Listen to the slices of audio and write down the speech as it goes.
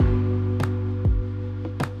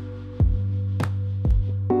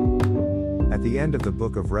At the end of the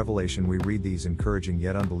book of Revelation we read these encouraging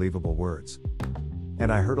yet unbelievable words.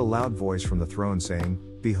 And I heard a loud voice from the throne saying,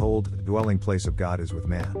 Behold, the dwelling place of God is with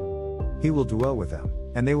man. He will dwell with them,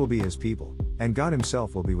 and they will be his people, and God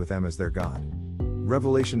himself will be with them as their God.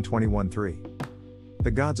 Revelation 21:3.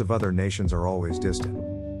 The gods of other nations are always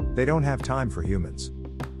distant. They don't have time for humans.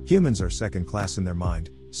 Humans are second class in their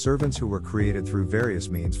mind, servants who were created through various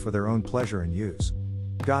means for their own pleasure and use.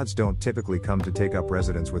 Gods don't typically come to take up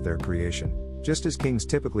residence with their creation, just as kings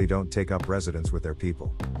typically don't take up residence with their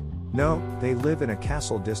people. No, they live in a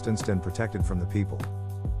castle distanced and protected from the people.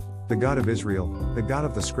 The God of Israel, the God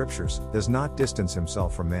of the Scriptures, does not distance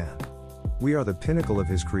himself from man. We are the pinnacle of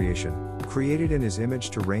his creation, created in his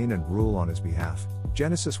image to reign and rule on his behalf.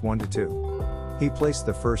 Genesis 1-2. He placed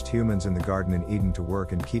the first humans in the garden in Eden to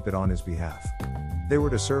work and keep it on his behalf. They were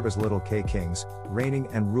to serve as little K kings, reigning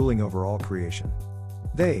and ruling over all creation.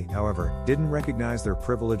 They, however, didn't recognize their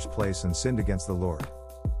privileged place and sinned against the Lord.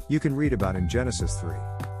 You can read about in Genesis 3.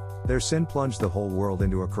 Their sin plunged the whole world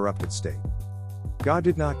into a corrupted state. God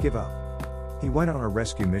did not give up. He went on a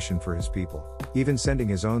rescue mission for his people, even sending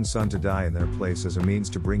his own son to die in their place as a means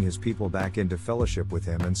to bring his people back into fellowship with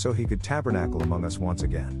him and so he could tabernacle among us once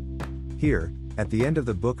again. Here, at the end of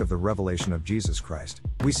the book of the Revelation of Jesus Christ,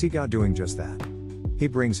 we see God doing just that. He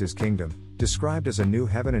brings his kingdom, described as a new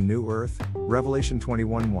heaven and new earth, Revelation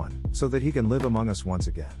 21:1, so that he can live among us once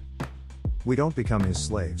again. We don't become his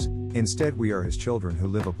slaves, instead we are his children who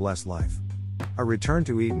live a blessed life. A return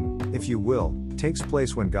to Eden, if you will, takes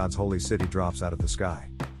place when God's holy city drops out of the sky.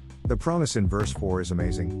 The promise in verse 4 is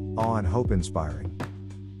amazing, awe and hope inspiring.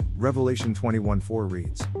 Revelation 21:4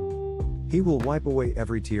 reads, He will wipe away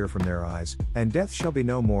every tear from their eyes, and death shall be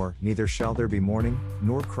no more, neither shall there be mourning,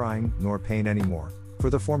 nor crying, nor pain any more, for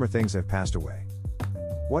the former things have passed away.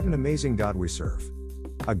 What an amazing God we serve.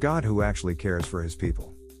 A God who actually cares for his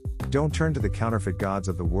people. Don't turn to the counterfeit gods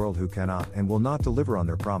of the world who cannot and will not deliver on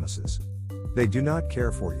their promises. They do not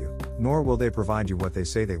care for you, nor will they provide you what they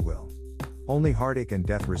say they will. Only heartache and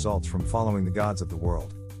death results from following the gods of the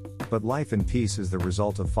world. But life and peace is the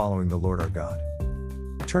result of following the Lord our God.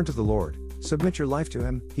 Turn to the Lord, submit your life to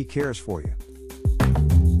him, he cares for you.